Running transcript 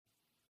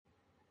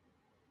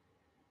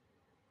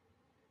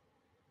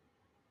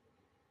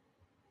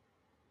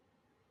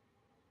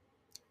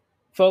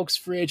Folks,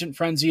 free agent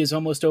frenzy is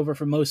almost over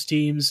for most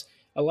teams.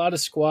 A lot of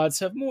squads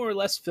have more or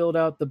less filled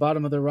out the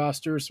bottom of their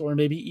rosters, or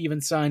maybe even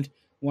signed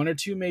one or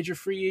two major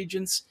free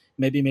agents,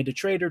 maybe made a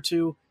trade or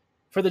two.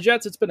 For the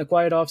Jets, it's been a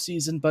quiet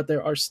offseason, but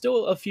there are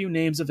still a few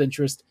names of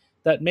interest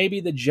that maybe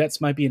the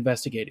Jets might be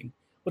investigating.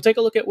 We'll take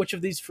a look at which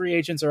of these free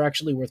agents are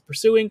actually worth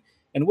pursuing,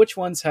 and which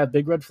ones have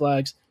big red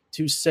flags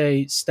to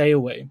say stay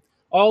away.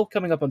 All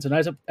coming up on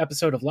tonight's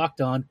episode of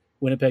Locked On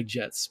Winnipeg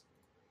Jets.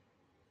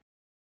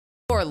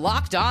 You're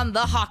Locked On the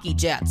Hockey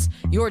Jets,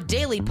 your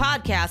daily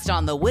podcast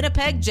on the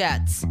Winnipeg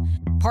Jets.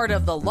 Part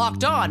of the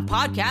Locked On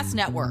Podcast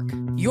Network,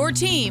 your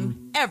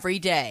team every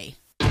day.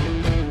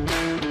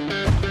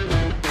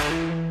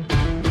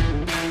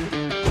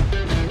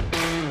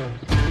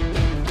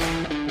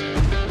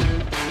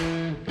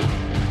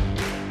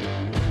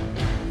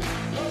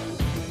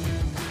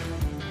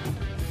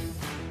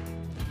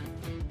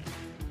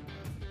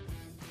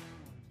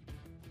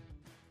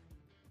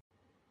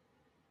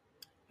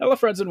 Hello,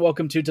 friends, and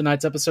welcome to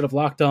tonight's episode of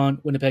Locked On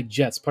Winnipeg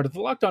Jets, part of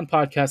the Locked On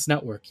Podcast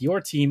Network,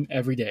 your team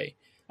every day.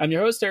 I'm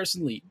your host,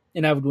 Harrison Lee,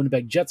 an avid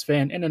Winnipeg Jets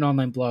fan and an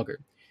online blogger.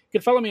 You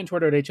can follow me on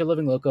Twitter at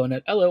HLivingLoco and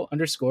at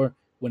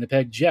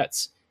LO_Winnipeg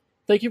Jets.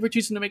 Thank you for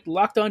choosing to make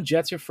Locked On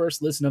Jets your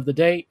first listen of the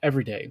day,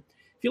 every day.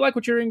 If you like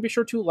what you're hearing, be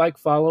sure to like,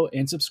 follow,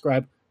 and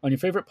subscribe on your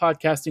favorite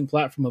podcasting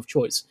platform of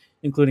choice,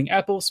 including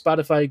Apple,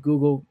 Spotify,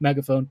 Google,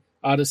 Megaphone,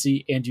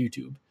 Odyssey, and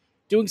YouTube.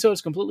 Doing so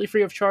is completely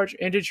free of charge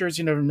and ensures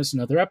you never miss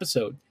another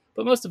episode.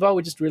 But most of all,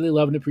 we just really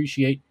love and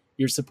appreciate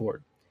your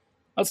support.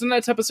 On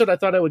tonight's episode, I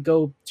thought I would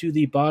go to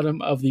the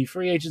bottom of the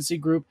free agency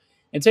group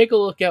and take a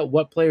look at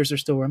what players are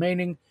still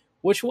remaining,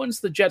 which ones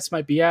the Jets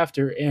might be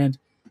after, and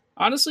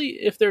honestly,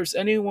 if there's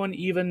anyone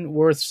even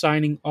worth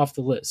signing off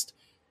the list.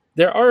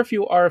 There are a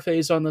few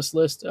RFAs on this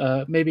list,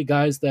 maybe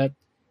guys that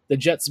the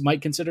Jets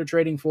might consider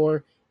trading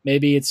for.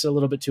 Maybe it's a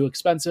little bit too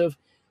expensive.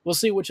 We'll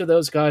see which of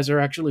those guys are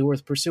actually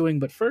worth pursuing,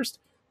 but first,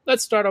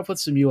 let's start off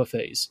with some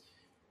UFAs.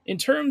 In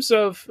terms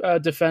of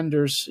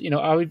defenders,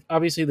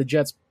 obviously the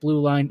Jets' blue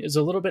line is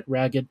a little bit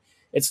ragged.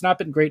 It's not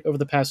been great over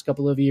the past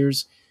couple of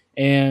years,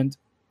 and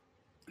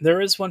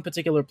there is one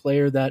particular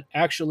player that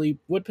actually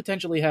would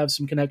potentially have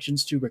some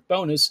connections to Rick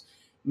Bowness.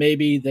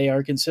 Maybe they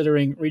are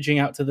considering reaching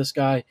out to this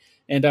guy,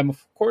 and I'm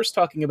of course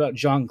talking about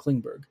John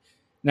Klingberg.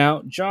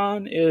 Now,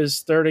 John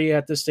is 30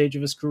 at this stage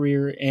of his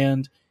career,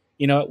 and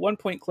at one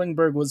point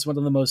Klingberg was one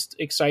of the most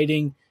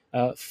exciting,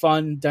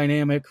 fun,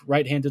 dynamic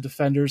right-handed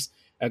defenders.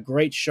 A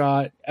great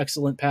shot,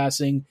 excellent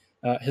passing.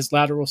 His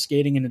lateral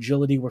skating and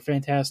agility were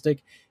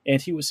fantastic,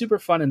 and he was super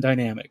fun and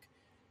dynamic.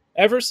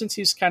 Ever since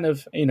he's kind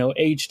of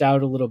aged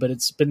out a little bit,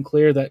 it's been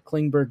clear that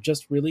Klingberg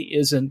just really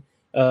isn't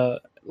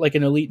like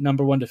an elite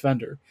number one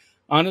defender.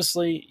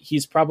 Honestly,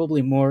 he's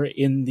probably more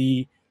in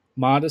the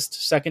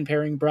modest second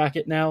pairing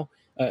bracket now.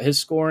 His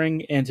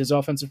scoring and his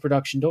offensive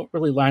production don't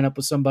really line up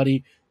with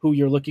somebody who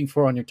you're looking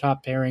for on your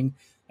top pairing.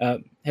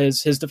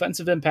 His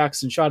defensive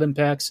impacts and shot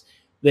impacts,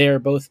 they are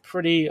both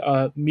pretty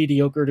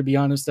mediocre, to be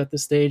honest, at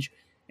this stage.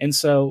 And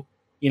so,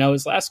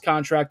 his last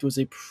contract was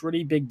a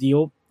pretty big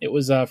deal. It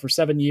was for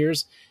 7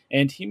 years,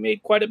 and he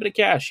made quite a bit of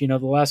cash. The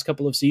last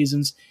couple of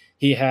seasons,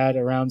 he had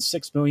around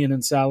 $6 million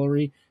in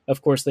salary.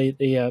 Of course, they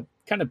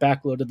kind of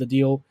backloaded the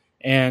deal,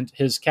 and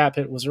his cap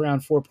hit was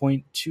around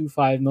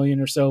 $4.25 million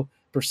or so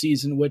per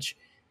season, which,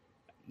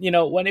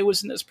 when it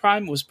was in his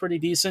prime, was pretty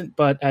decent.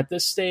 But at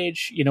this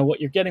stage, what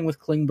you're getting with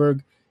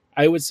Klingberg,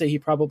 I would say he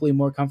probably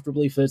more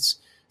comfortably fits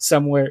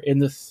somewhere in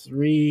the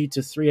 $3 to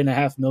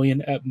 $3.5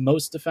 million at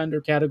most defender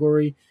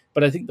category.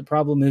 But I think the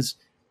problem is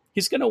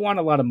he's going to want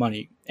a lot of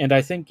money. And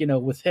I think,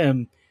 with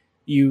him,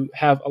 you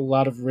have a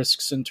lot of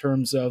risks in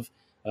terms of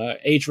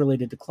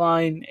age-related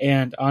decline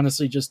and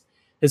honestly just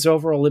his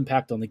overall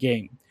impact on the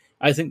game.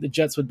 I think the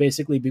Jets would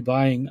basically be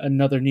buying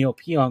another Neil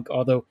Pionk,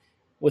 although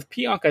with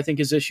Pionk, I think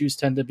his issues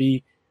tend to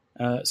be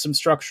some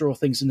structural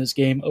things in his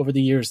game over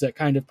the years that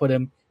kind of put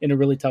him in a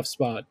really tough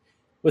spot.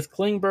 With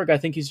Klingberg, I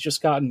think he's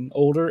just gotten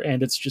older,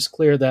 and it's just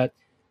clear that,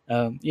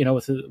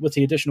 with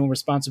the additional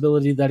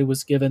responsibility that he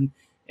was given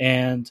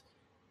and,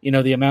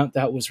 the amount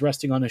that was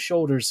resting on his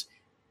shoulders,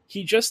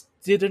 he just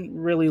didn't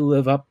really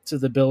live up to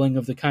the billing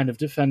of the kind of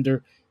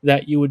defender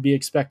that you would be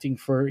expecting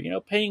for,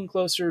 paying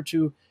closer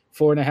to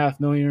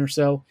 $4.5 million or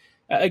so.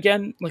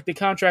 Again, like the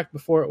contract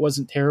before, it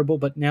wasn't terrible,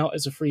 but now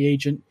as a free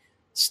agent,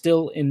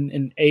 still in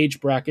an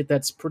age bracket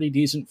that's pretty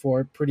decent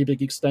for pretty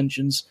big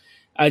extensions.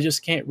 I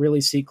just can't really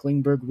see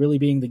Klingberg really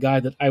being the guy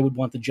that I would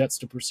want the Jets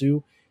to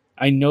pursue.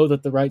 I know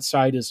that the right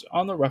side is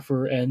on the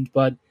rougher end,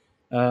 but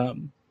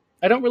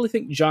I don't really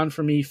think John,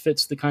 for me,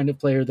 fits the kind of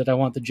player that I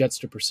want the Jets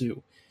to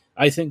pursue.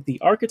 I think the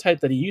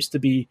archetype that he used to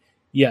be,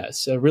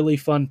 yes, a really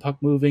fun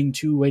puck-moving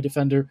two-way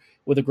defender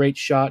with a great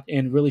shot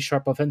and really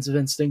sharp offensive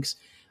instincts.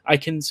 I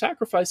can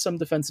sacrifice some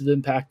defensive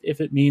impact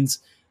if it means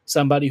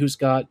somebody who's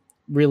got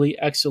really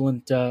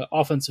excellent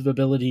offensive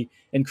ability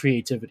and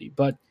creativity.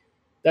 But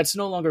that's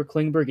no longer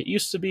Klingberg. It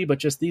used to be, but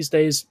just these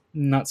days,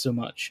 not so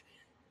much.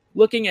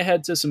 Looking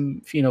ahead to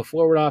some,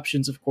 forward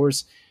options, of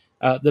course,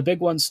 the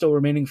big one still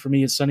remaining for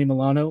me is Sonny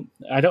Milano.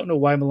 I don't know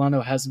why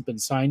Milano hasn't been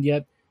signed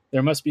yet.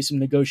 there must be some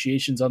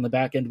negotiations on the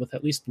back end with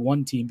at least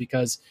one team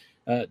because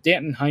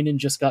Danton Heinen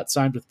just got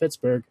signed with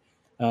Pittsburgh.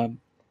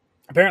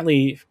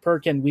 Apparently, per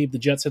Ken Wiebe, the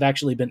Jets had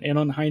actually been in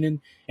on Heinen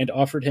and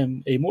offered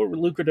him a more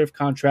lucrative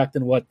contract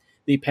than what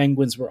the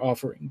Penguins were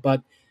offering.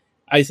 But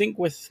I think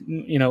with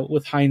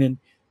Heinen,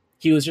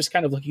 he was just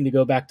kind of looking to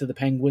go back to the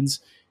Penguins.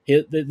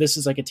 This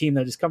is like a team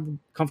that he's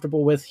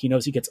comfortable with. He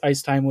knows he gets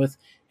ice time with.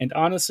 And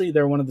honestly,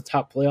 they're one of the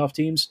top playoff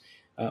teams.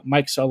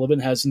 Mike Sullivan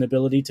has an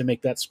ability to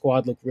make that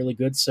squad look really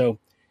good. So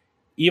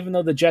even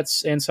though the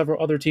Jets and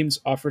several other teams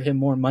offered him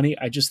more money,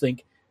 I just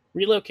think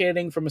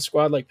relocating from a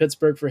squad like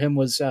Pittsburgh for him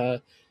was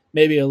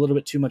maybe a little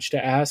bit too much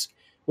to ask,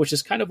 which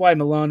is kind of why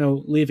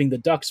Milano leaving the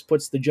Ducks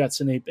puts the Jets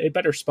in a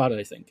better spot,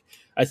 I think.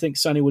 I think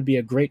Sonny would be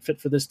a great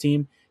fit for this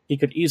team. He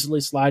could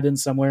easily slide in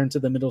somewhere into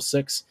the middle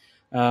six.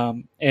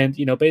 And,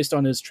 based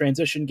on his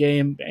transition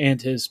game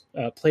and his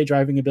play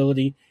driving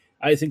ability,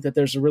 I think that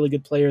there's a really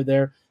good player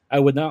there. I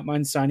would not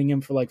mind signing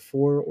him for like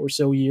 4 or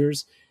so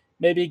years.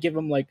 Maybe give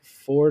him like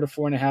 $4 to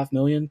 $4.5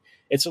 million.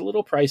 It's a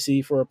little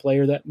pricey for a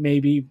player that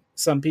maybe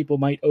some people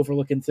might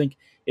overlook and think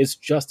is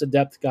just a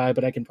depth guy,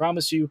 but I can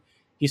promise you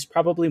he's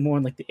probably more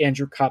in like the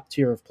Andrew Kopp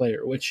tier of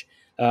player, which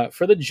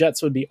for the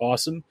Jets would be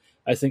awesome.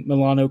 I think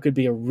Milano could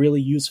be a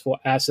really useful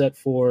asset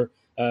for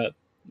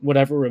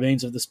whatever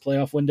remains of this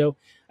playoff window.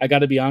 I got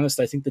to be honest,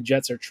 I think the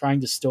Jets are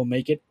trying to still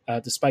make it,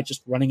 despite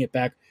just running it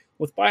back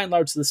with by and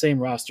large the same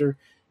roster.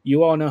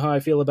 You all know how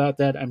I feel about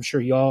that. I'm sure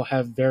you all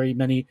have very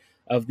many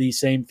of the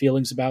same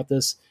feelings about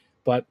this,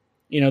 but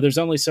there's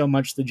only so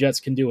much the Jets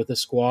can do with the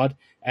squad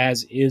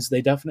as is.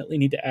 They definitely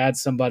need to add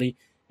somebody,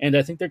 and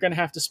I think they're going to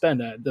have to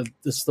spend.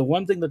 This is the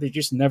one thing that they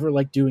just never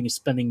like doing is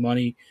spending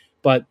money,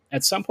 but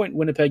at some point,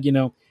 Winnipeg,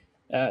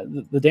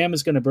 the dam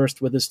is going to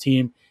burst with this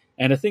team,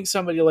 and I think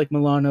somebody like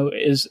Milano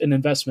is an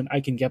investment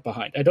I can get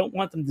behind. I don't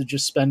want them to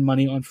just spend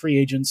money on free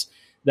agents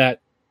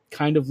that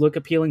kind of look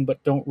appealing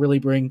but don't really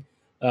bring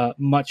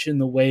much in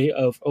the way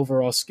of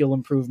overall skill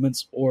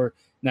improvements or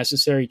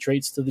necessary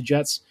traits to the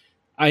Jets.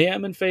 I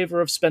am in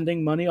favor of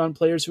spending money on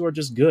players who are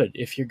just good.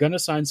 If you're going to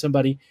sign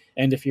somebody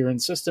and if you're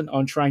insistent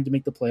on trying to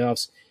make the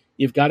playoffs,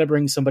 you've got to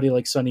bring somebody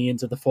like Sonny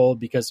into the fold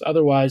because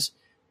otherwise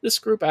this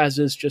group as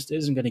is just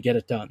isn't going to get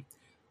it done.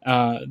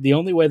 The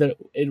only way that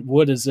it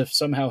would is if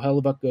somehow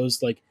Hellebuyck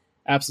goes like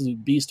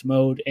absolute beast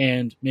mode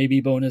and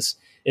maybe Bowness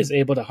is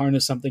able to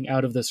harness something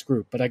out of this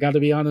group. But I got to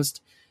be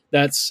honest,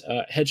 that's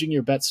hedging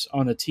your bets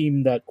on a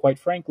team that, quite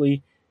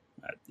frankly,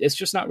 it's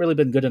just not really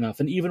been good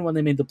enough. And even when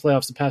they made the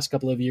playoffs the past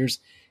couple of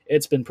years,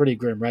 it's been pretty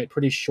grim, right?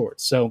 Pretty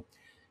short. So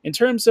in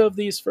terms of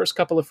these first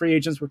couple of free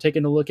agents we're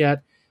taking a look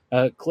at,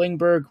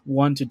 Klingberg,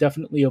 one to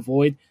definitely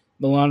avoid.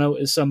 Milano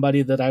is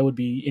somebody that I would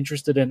be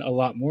interested in a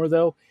lot more,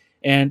 though.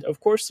 And, of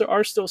course, there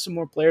are still some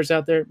more players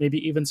out there, maybe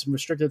even some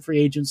restricted free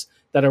agents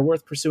that are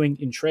worth pursuing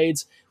in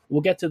trades.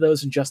 We'll get to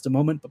those in just a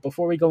moment. But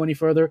before we go any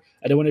further,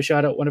 I do want to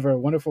shout out one of our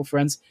wonderful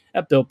friends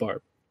at Built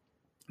Bar.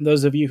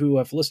 Those of you who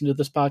have listened to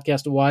this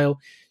podcast a while,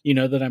 you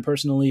know that I'm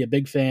personally a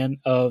big fan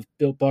of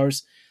Built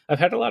Bars. I've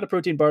had a lot of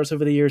protein bars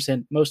over the years,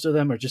 and most of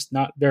them are just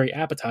not very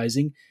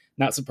appetizing.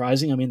 Not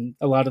surprising. I mean,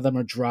 a lot of them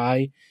are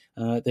dry.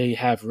 They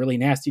have really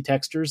nasty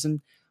textures,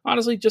 and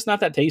honestly, just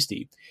not that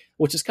tasty,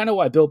 which is kind of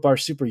why Built Bar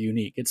is super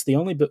unique. It's the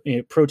only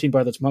protein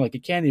bar that's more like a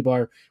candy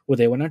bar with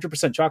a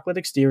 100% chocolate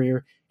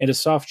exterior and a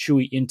soft,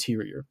 chewy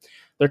interior.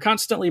 They're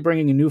constantly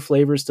bringing new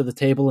flavors to the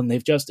table, and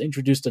they've just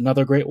introduced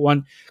another great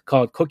one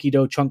called Cookie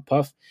Dough Chunk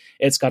Puff.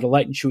 It's got a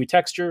light and chewy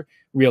texture,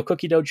 real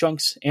cookie dough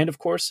chunks, and of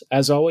course,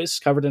 as always,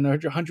 covered in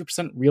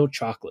 100% real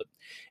chocolate.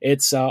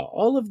 It's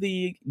all of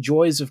the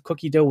joys of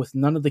cookie dough with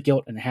none of the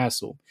guilt and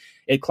hassle.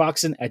 It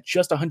clocks in at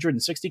just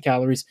 160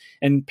 calories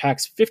and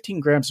packs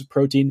 15 grams of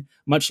protein,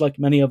 much like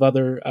many of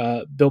other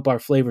Built Bar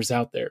flavors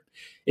out there.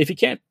 If you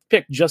can't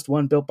pick just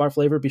one Built Bar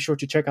flavor, be sure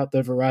to check out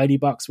the variety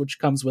box, which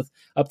comes with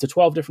up to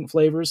 12 different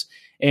flavors.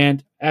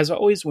 And as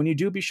always, when you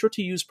do, be sure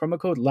to use promo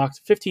code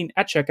LOCKED15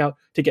 at checkout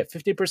to get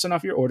 50%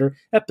 off your order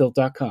at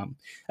Built.com.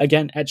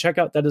 Again, at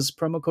checkout, that is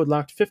promo code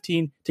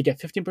LOCKED15 to get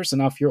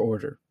 15% off your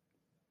order.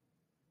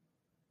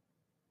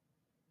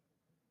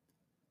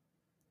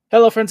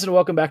 Hello, friends, and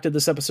welcome back to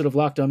this episode of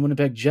Locked On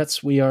Winnipeg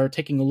Jets. We are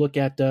taking a look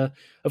at,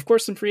 of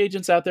course, some free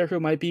agents out there who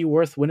might be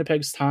worth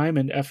Winnipeg's time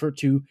and effort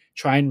to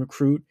try and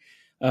recruit.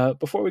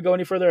 Before we go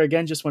any further,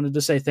 again, just wanted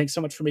to say thanks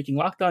so much for making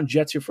Locked On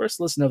Jets your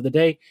first listen of the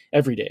day,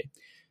 every day.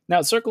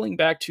 Now, circling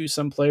back to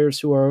some players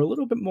who are a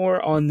little bit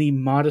more on the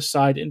modest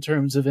side in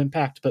terms of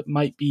impact, but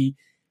might be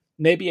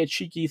maybe a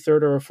cheeky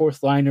third or a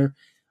fourth liner,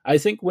 I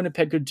think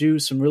Winnipeg could do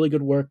some really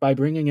good work by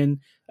bringing in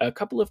a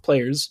couple of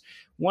players.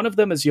 One of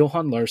them is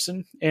Johan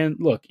Larsson. And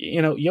look,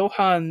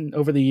 Johan,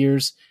 over the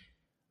years,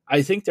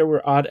 I think there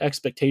were odd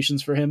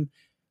expectations for him.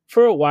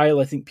 For a while,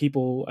 I think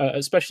people,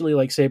 especially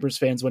like Sabres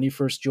fans when he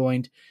first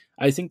joined,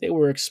 I think they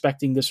were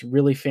expecting this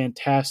really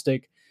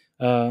fantastic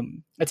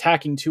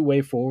attacking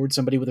two-way forward,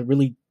 somebody with a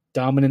really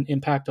dominant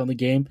impact on the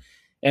game.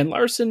 And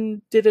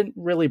Larsson didn't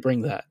really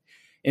bring that.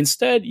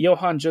 Instead,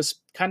 Johan just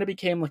kind of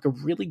became like a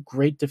really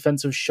great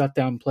defensive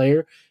shutdown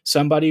player,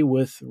 somebody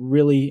with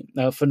really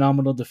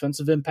phenomenal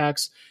defensive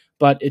impacts,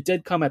 but it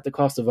did come at the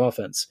cost of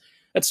offense.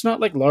 It's not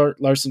like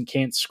Larson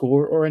can't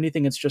score or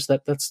anything. It's just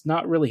that that's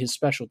not really his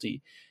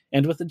specialty.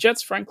 And with the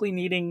Jets, frankly,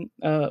 needing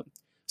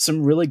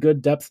some really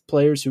good depth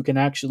players who can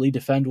actually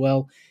defend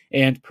well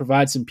and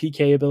provide some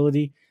PK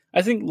ability,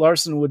 I think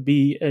Larson would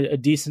be a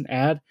decent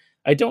add.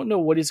 I don't know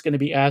what he's going to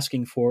be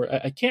asking for.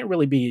 I can't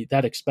really be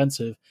that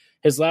expensive.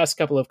 His last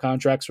couple of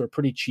contracts were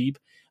pretty cheap.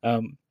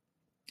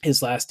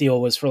 His last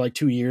deal was for like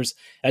 2 years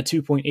at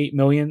 $2.8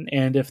 million.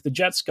 And if the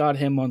Jets got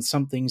him on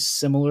something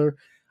similar,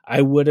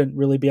 I wouldn't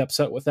really be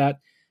upset with that.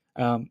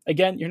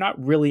 Again, you're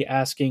not really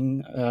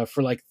asking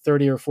for like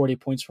 30 or 40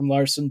 points from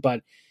Larson,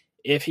 but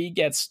if he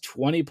gets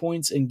 20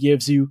 points and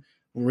gives you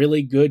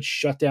really good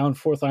shutdown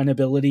fourth line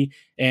ability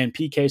and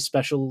PK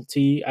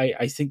specialty,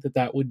 I think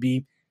that would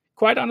be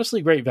quite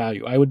honestly great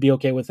value. I would be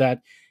okay with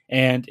that.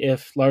 And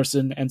if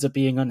Larson ends up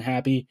being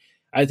unhappy,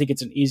 I think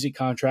it's an easy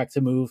contract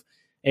to move.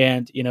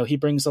 And, he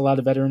brings a lot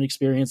of veteran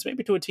experience,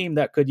 maybe to a team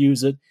that could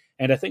use it.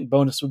 And I think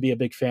Bowness would be a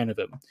big fan of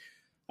him.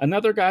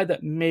 Another guy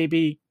that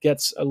maybe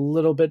gets a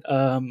little bit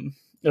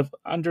of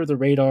under the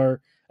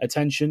radar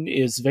attention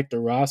is Victor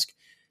Rask.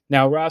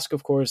 Now, Rask,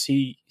 of course,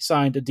 he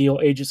signed a deal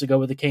ages ago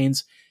with the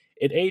Canes.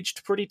 It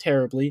aged pretty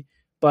terribly,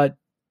 but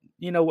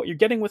what you're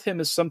getting with him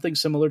is something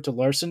similar to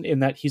Larson in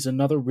that he's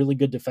another really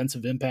good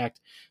defensive impact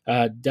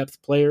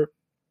depth player.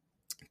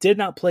 Did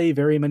not play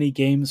very many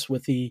games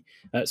with the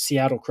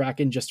Seattle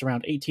Kraken, just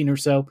around 18 or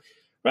so.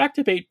 Racked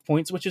up 8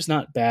 points, which is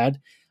not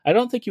bad. I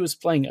don't think he was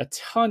playing a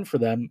ton for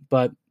them,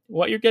 but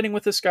what you're getting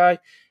with this guy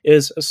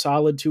is a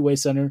solid two-way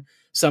center,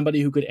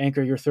 somebody who could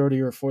anchor your third or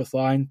your fourth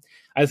line.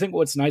 I think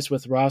what's nice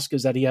with Rask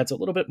is that he adds a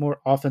little bit more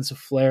offensive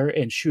flair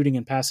and shooting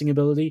and passing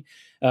ability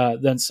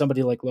than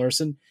somebody like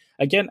Larson.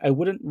 Again, I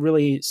wouldn't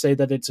really say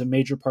that it's a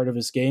major part of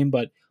his game,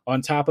 but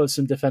on top of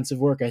some defensive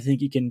work, I think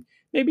he can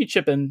maybe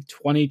chip in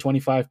 20,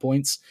 25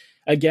 points.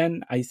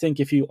 Again, I think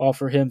if you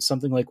offer him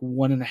something like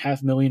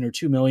 $1.5 million or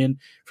 $2 million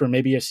for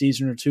maybe a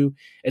season or two,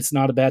 it's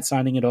not a bad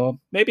signing at all.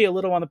 Maybe a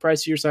little on the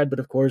pricier side, but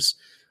of course,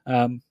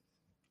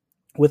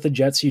 with the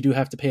Jets, you do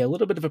have to pay a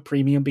little bit of a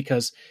premium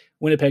because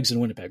Winnipeg's in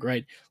Winnipeg,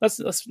 right?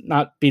 Let's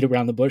not beat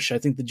around the bush. I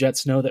think the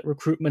Jets know that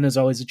recruitment is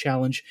always a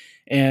challenge.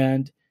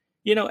 And,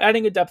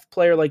 adding a depth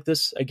player like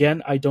this,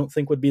 again, I don't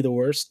think would be the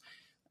worst.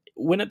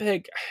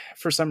 Winnipeg,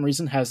 for some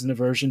reason, has an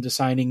aversion to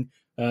signing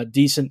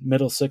decent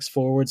middle six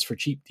forwards for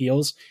cheap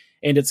deals.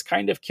 And it's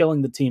kind of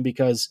killing the team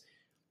because,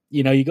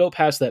 you go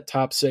past that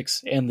top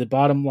six and the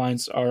bottom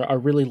lines are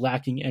really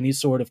lacking any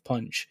sort of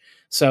punch.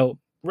 So,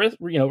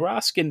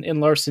 Rask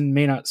and Larson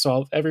may not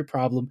solve every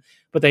problem,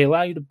 but they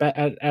allow you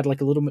to add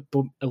like a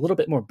little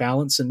bit more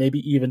balance and maybe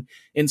even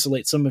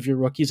insulate some of your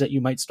rookies that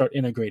you might start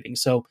integrating.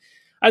 So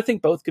I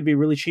think both could be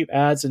really cheap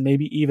adds and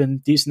maybe even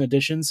decent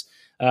additions.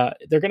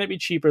 They're going to be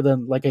cheaper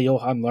than like a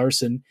Johan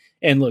Larson.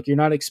 And look, you're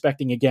not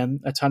expecting,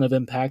 again, a ton of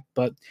impact,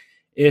 but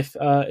if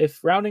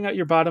rounding out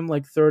your bottom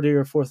like third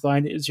or fourth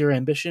line is your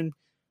ambition,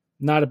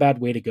 not a bad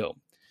way to go.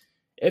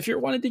 If you're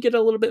wanting to get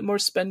a little bit more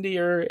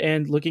spendier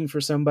and looking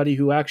for somebody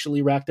who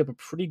actually racked up a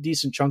pretty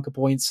decent chunk of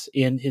points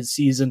in his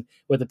season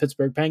with the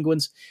Pittsburgh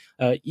Penguins,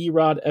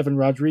 Erod Evan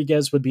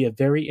Rodriguez would be a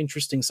very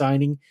interesting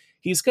signing.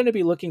 He's going to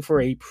be looking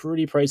for a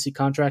pretty pricey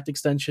contract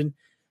extension.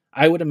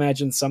 I would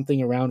imagine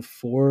something around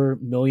 $4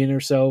 million or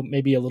so,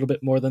 maybe a little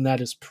bit more than that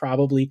is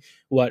probably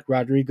what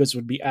Rodriguez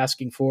would be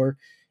asking for.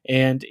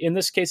 And in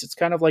this case, it's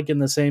kind of like in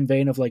the same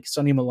vein of like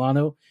Sonny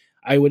Milano.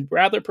 I would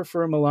rather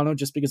prefer Milano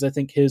just because I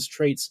think his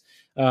traits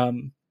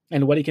and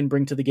what he can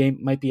bring to the game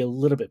might be a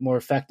little bit more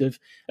effective,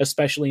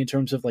 especially in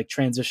terms of like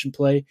transition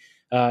play.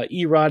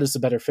 Erod is a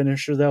better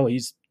finisher, though.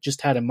 He's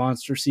just had a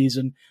monster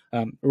season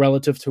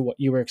relative to what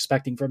you were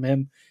expecting from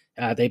him.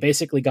 They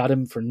basically got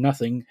him for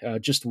nothing,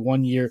 just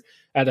 1 year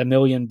at $1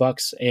 million,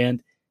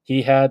 and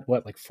he had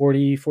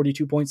 40,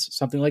 42 points,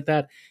 something like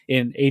that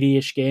in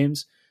 80-ish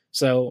games.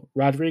 So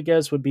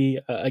Rodriguez would be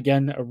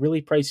again a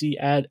really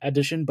pricey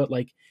addition, but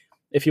like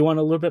if you want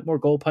a little bit more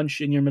goal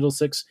punch in your middle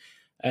six,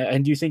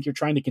 and you think you're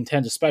trying to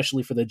contend,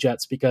 especially for the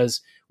Jets,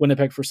 because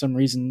Winnipeg for some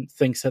reason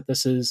thinks that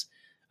this is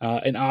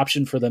an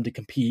option for them to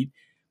compete,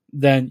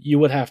 then you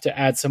would have to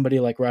add somebody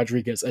like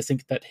Rodriguez. I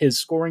think that his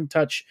scoring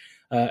touch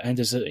and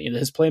his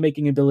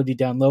playmaking ability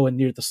down low and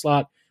near the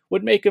slot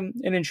would make him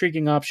an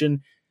intriguing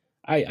option.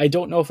 I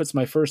don't know if it's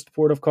my first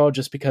port of call,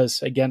 just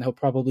because, again, he'll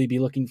probably be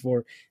looking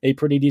for a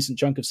pretty decent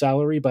chunk of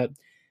salary, but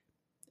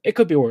it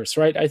could be worse,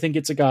 right? I think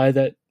it's a guy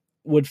that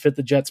would fit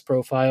the Jets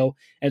profile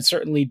and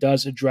certainly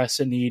does address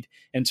a need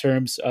in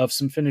terms of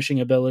some finishing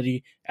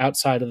ability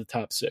outside of the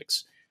top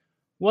six.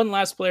 One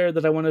last player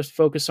that I want to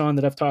focus on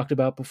that I've talked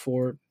about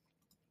before,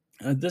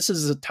 this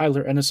is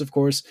Tyler Ennis, of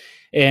course,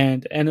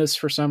 and Ennis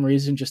for some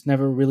reason just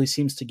never really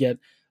seems to get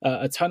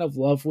a ton of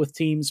love with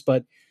teams,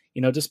 but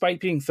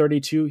despite being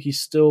 32, he's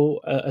still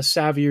a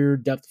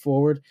savvier depth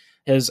forward.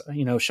 His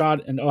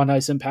shot and on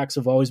ice impacts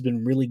have always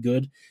been really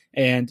good,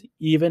 and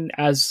even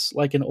as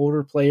like an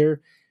older player,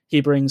 he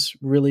brings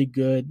really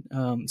good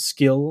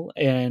skill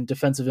and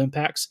defensive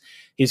impacts.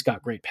 He's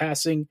got great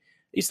passing.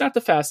 He's not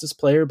the fastest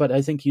player, but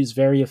I think he's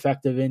very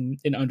effective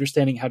in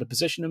understanding how to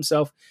position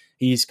himself.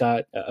 He's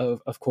got,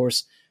 of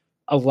course,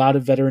 a lot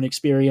of veteran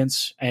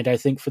experience, and I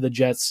think for the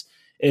Jets,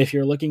 if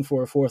you're looking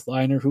for a fourth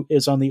liner who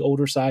is on the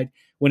older side,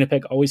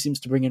 Winnipeg always seems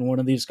to bring in one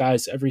of these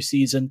guys every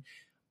season.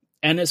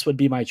 Ennis would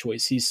be my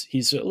choice.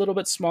 He's a little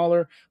bit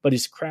smaller, but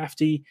he's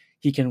crafty.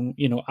 He can,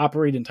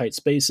 operate in tight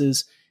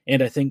spaces.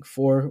 And I think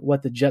for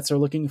what the Jets are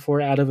looking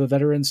for out of a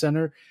veteran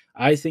center,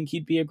 I think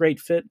he'd be a great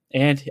fit.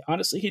 And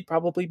honestly, he'd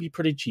probably be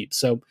pretty cheap.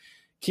 So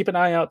keep an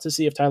eye out to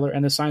see if Tyler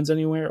Ennis signs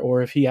anywhere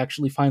or if he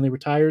actually finally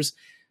retires.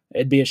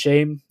 It'd be a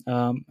shame.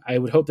 I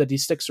would hope that he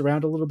sticks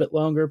around a little bit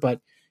longer, but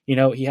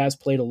he has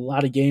played a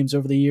lot of games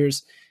over the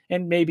years,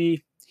 and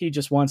maybe he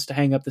just wants to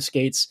hang up the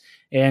skates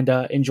and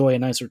enjoy a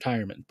nice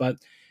retirement. But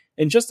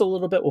in just a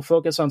little bit, we'll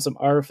focus on some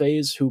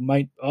RFAs who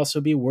might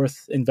also be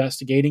worth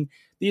investigating.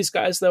 These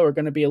guys, though, are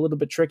going to be a little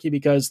bit tricky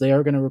because they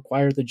are going to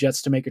require the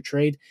Jets to make a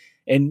trade,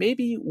 and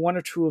maybe one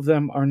or two of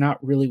them are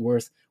not really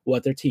worth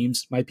what their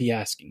teams might be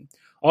asking.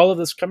 All of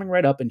this coming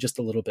right up in just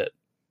a little bit.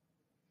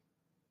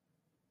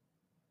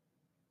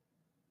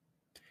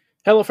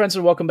 Hello, friends,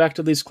 and welcome back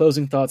to these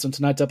closing thoughts on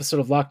tonight's episode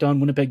of Locked On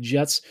Winnipeg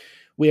Jets.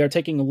 We are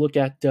taking a look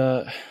at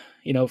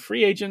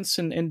free agents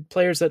and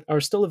players that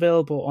are still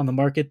available on the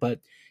market,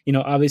 but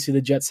obviously the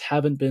Jets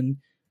haven't been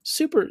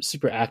super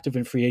active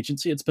in free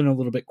agency. It's been a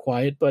little bit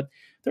quiet, but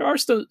there are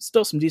still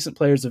some decent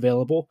players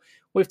available.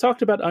 We've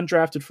talked about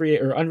undrafted free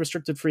or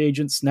unrestricted free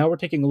agents. Now we're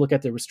taking a look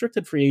at the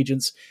restricted free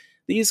agents.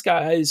 These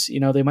guys,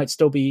 they might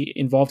still be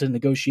involved in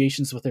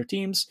negotiations with their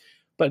teams,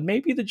 but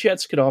maybe the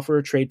Jets could offer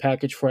a trade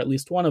package for at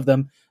least one of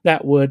them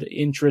that would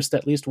interest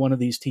at least one of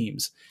these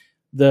teams.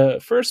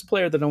 The first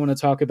player that I want to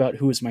talk about,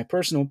 who is my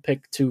personal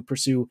pick to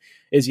pursue,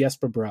 is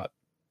Jesper Bratt.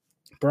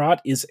 Bratt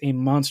is a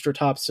monster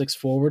top six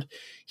forward.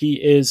 He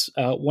is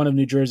one of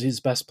New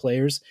Jersey's best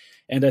players.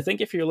 And I think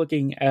if you're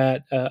looking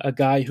at a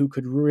guy who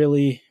could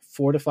really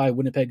fortify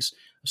Winnipeg's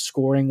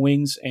scoring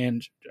wings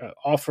and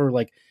offer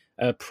like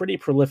a pretty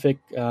prolific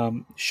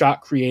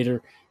shot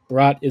creator,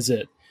 Bratt is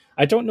it.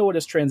 I don't know what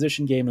his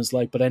transition game is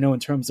like, but I know in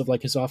terms of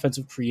like his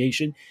offensive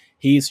creation,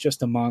 he's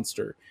just a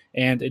monster.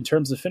 And in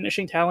terms of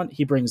finishing talent,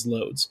 he brings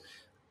loads.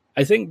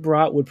 I think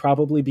Bratt would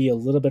probably be a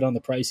little bit on the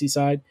pricey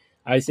side.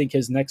 I think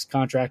his next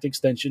contract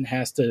extension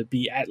has to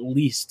be at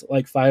least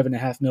like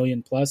 $5.5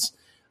 million plus.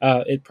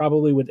 It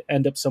probably would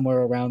end up somewhere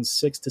around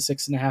 6 to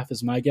 6.5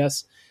 is my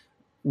guess.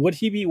 Would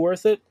he be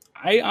worth it?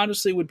 I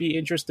honestly would be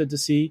interested to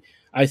see.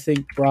 I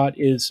think Bratt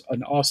is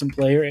an awesome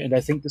player, and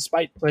I think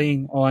despite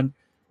playing on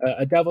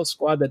a Devils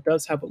squad that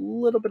does have a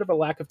little bit of a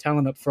lack of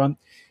talent up front,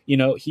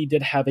 he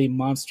did have a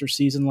monster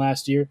season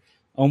last year,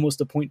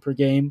 almost a point per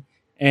game.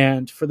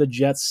 And for the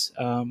Jets,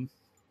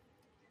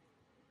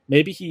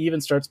 maybe he even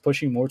starts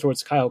pushing more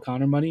towards Kyle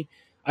Connor money.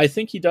 I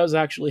think he does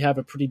actually have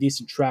a pretty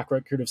decent track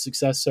record of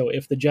success. So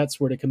if the Jets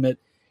were to commit,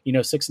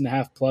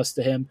 6.5 plus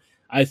to him,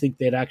 I think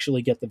they'd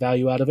actually get the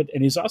value out of it.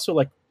 And he's also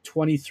like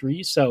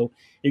 23, so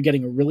you're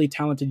getting a really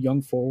talented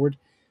young forward.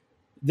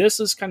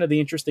 This is kind of the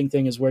interesting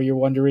thing, is where you're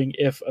wondering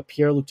if a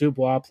Pierre-Luc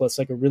Dubois plus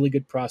like a really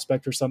good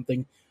prospect or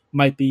something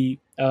might be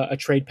a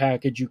trade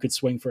package you could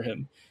swing for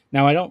him.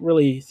 Now, I don't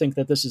really think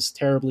that this is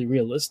terribly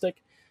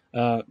realistic.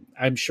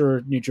 I'm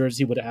sure New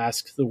Jersey would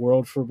ask the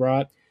world for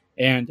Bratt,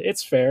 and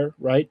it's fair,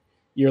 right?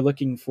 You're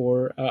looking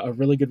for a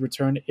really good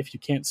return if you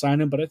can't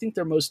sign him, but I think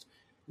their most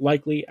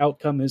likely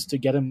outcome is to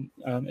get him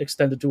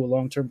extended to a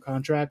long-term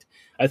contract.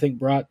 I think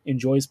Bratt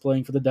enjoys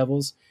playing for the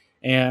Devils,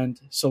 and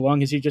so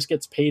long as he just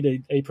gets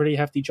paid a pretty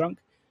hefty chunk,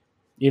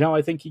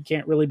 I think he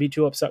can't really be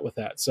too upset with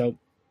that. So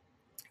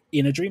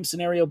in a dream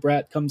scenario,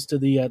 Bratt comes to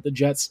the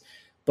Jets,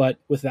 but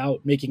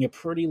without making a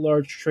pretty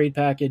large trade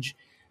package.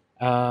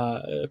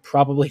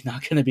 Probably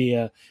not going to be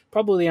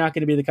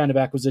the kind of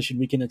acquisition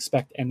we can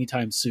expect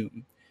anytime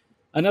soon.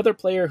 Another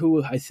player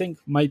who I think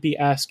might be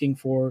asking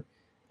for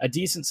a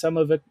decent sum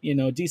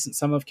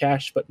of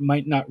cash, but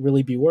might not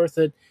really be worth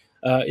it,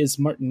 is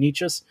Martin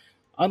Necas.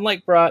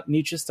 Unlike Bratt,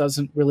 Necas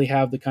doesn't really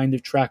have the kind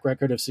of track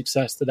record of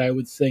success that I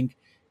would think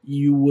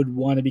you would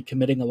want to be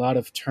committing a lot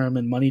of term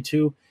and money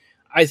to.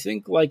 I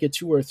think like a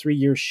 2 or 3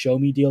 year show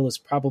me deal is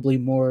probably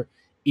more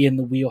in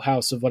the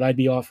wheelhouse of what I'd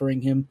be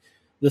offering him.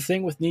 The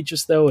thing with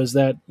Necas, though, is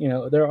that,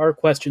 there are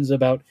questions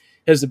about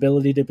his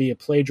ability to be a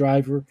play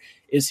driver.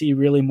 Is he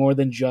really more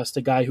than just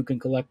a guy who can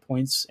collect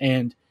points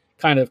and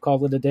kind of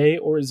call it a day,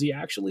 or is he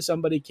actually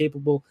somebody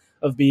capable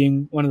of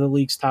being one of the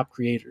league's top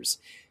creators?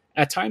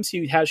 At times,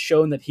 he has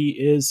shown that he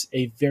is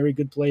a very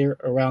good player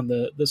around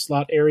the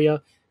slot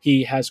area.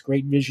 He has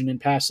great vision in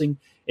passing,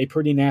 a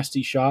pretty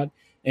nasty shot,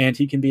 and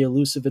he can be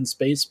elusive in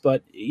space.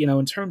 But,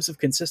 in terms of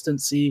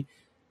consistency,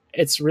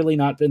 it's really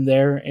not been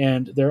there,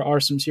 and there are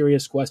some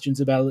serious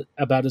questions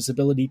about his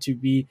ability to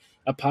be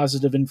a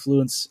positive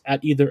influence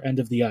at either end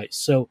of the ice.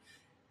 So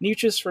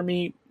Necas, for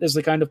me, is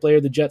the kind of player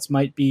the Jets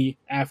might be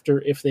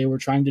after if they were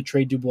trying to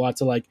trade Dubois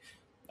to like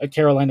a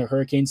Carolina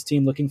Hurricanes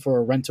team looking for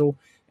a rental,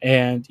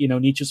 and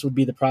Necas would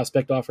be the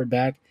prospect offered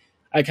back.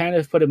 I kind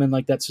of put him in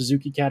like that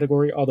Suzuki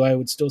category, although I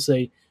would still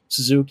say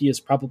Suzuki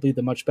is probably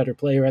the much better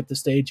player at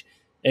this stage.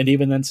 And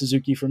even then,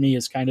 Suzuki for me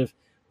is kind of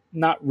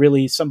not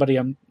really somebody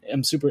I'm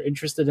super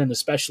interested in,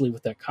 especially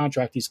with that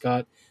contract he's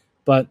got.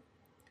 But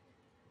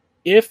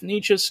if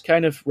Necas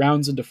kind of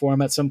rounds into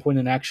form at some point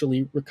and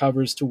actually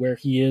recovers to where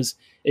he is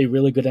a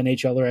really good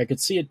NHLer, I could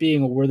see it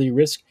being a worthy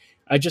risk.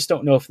 I just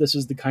don't know if this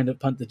is the kind of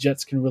punt the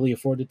Jets can really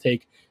afford to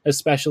take,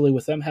 especially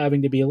with them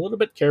having to be a little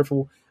bit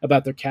careful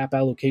about their cap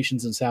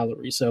allocations and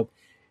salary. So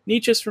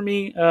Necas for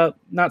me,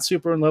 not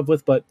super in love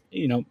with, but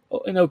an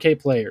okay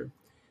player.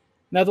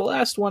 Now the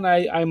last one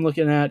I'm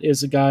looking at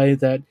is a guy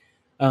that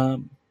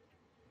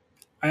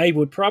I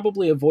would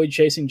probably avoid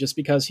chasing just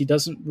because he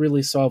doesn't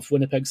really solve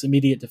Winnipeg's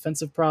immediate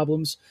defensive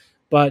problems.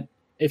 But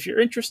if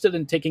you're interested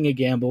in taking a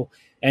gamble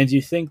and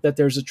you think that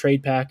there's a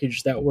trade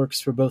package that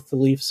works for both the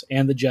Leafs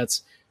and the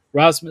Jets,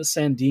 Rasmus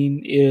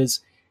Sandin is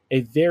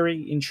a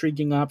very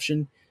intriguing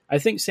option. I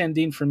think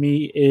Sandin for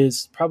me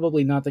is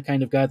probably not the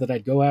kind of guy that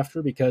I'd go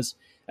after because,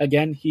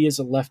 again, he is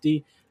a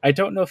lefty. I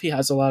don't know if he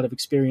has a lot of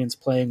experience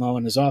playing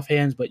on his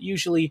offhand, but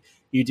usually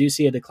you do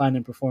see a decline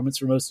in performance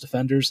for most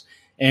defenders.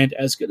 And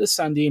as good as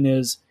Sandin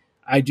is,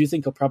 I do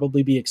think he'll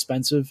probably be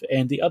expensive.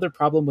 And the other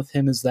problem with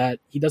him is that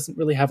he doesn't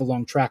really have a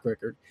long track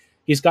record.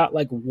 He's got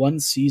like one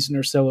season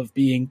or so of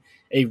being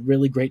a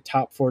really great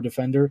top four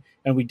defender,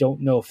 and we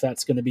don't know if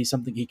that's going to be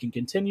something he can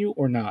continue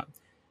or not.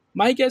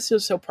 My guess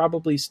is he'll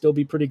probably still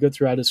be pretty good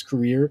throughout his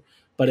career,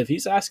 but if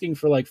he's asking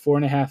for like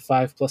 4.5,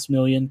 5+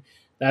 million,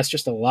 that's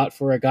just a lot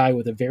for a guy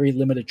with a very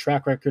limited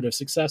track record of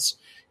success.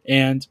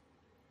 And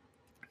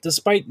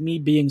despite me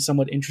being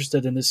somewhat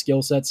interested in his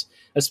skill sets,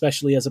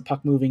 especially as a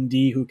puck-moving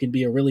D who can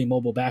be a really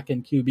mobile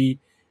back-end QB,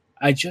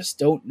 I just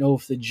don't know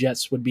if the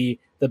Jets would be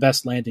the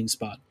best landing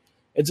spot.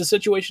 It's a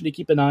situation to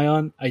keep an eye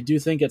on. I do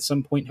think at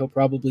some point he'll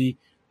probably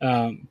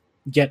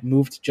get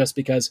moved just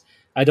because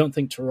I don't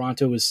think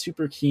Toronto is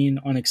super keen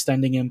on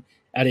extending him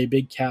at a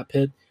big cap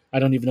hit. I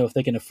don't even know if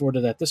they can afford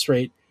it at this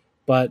rate,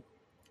 but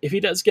if he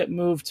does get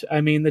moved,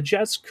 I mean, the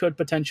Jets could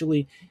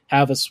potentially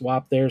have a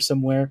swap there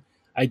somewhere.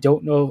 I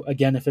don't know,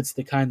 again, if it's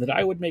the kind that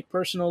I would make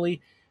personally,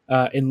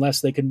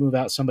 unless they could move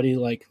out somebody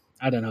like,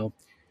 I don't know,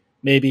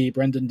 maybe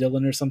Brendan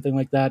Dillon or something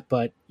like that.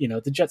 But,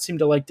 the Jets seem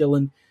to like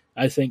Dillon.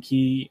 I think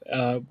he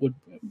would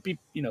be,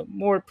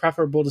 more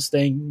preferable to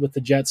staying with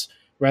the Jets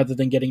rather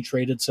than getting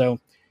traded. So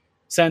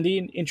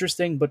Sandin,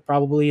 interesting, but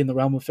probably in the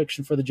realm of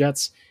fiction for the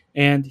Jets.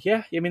 And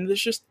yeah, I mean,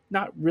 there's just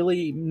not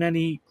really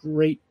many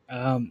great,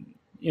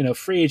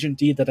 free agent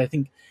D that I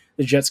think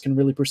the Jets can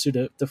really pursue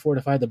to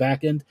fortify the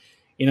back end.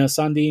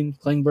 Sandin,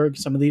 Klingberg,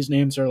 some of these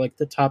names are like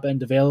the top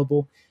end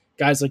available.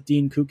 Guys like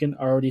Dean Kukin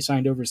are already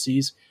signed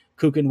overseas.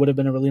 Kukin would have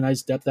been a really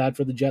nice depth add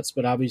for the Jets,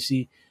 but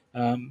obviously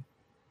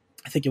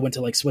I think it went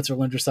to like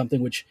Switzerland or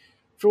something, which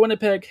for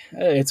Winnipeg,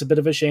 it's a bit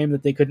of a shame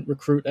that they couldn't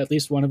recruit at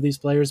least one of these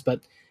players,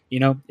 but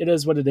it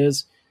is what it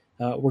is.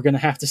 We're going to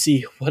have to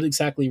see what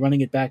exactly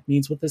running it back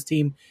means with this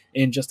team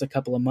in just a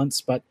couple of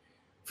months. But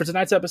for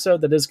tonight's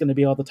episode, that is going to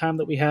be all the time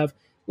that we have.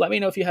 Let me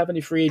know if you have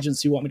any free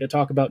agents you want me to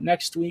talk about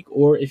next week,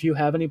 or if you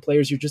have any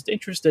players you're just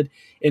interested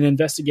in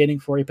investigating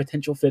for a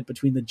potential fit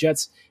between the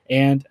Jets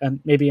and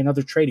maybe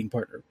another trading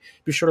partner.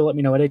 Be sure to let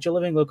me know at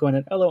HLivingLoco and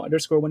at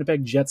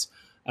LO_Winnipeg Jets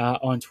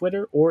on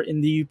Twitter or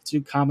in the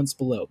YouTube comments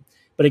below.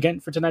 But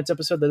again, for tonight's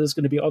episode, that is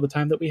going to be all the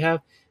time that we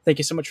have. Thank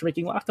you so much for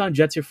making Locked On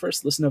Jets your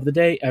first listen of the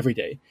day, every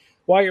day.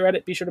 While you're at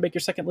it, be sure to make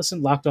your second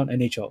listen Locked On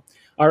NHL.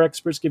 Our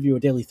experts give you a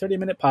daily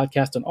 30-minute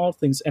podcast on all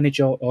things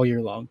NHL all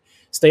year long.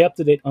 Stay up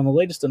to date on the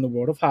latest in the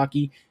world of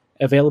hockey,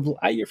 available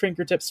at your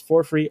fingertips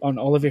for free on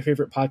all of your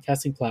favorite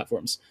podcasting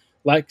platforms.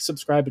 Like,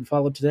 subscribe, and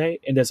follow today.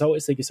 And as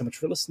always, thank you so much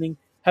for listening.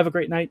 Have a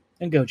great night,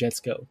 and go Jets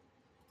go.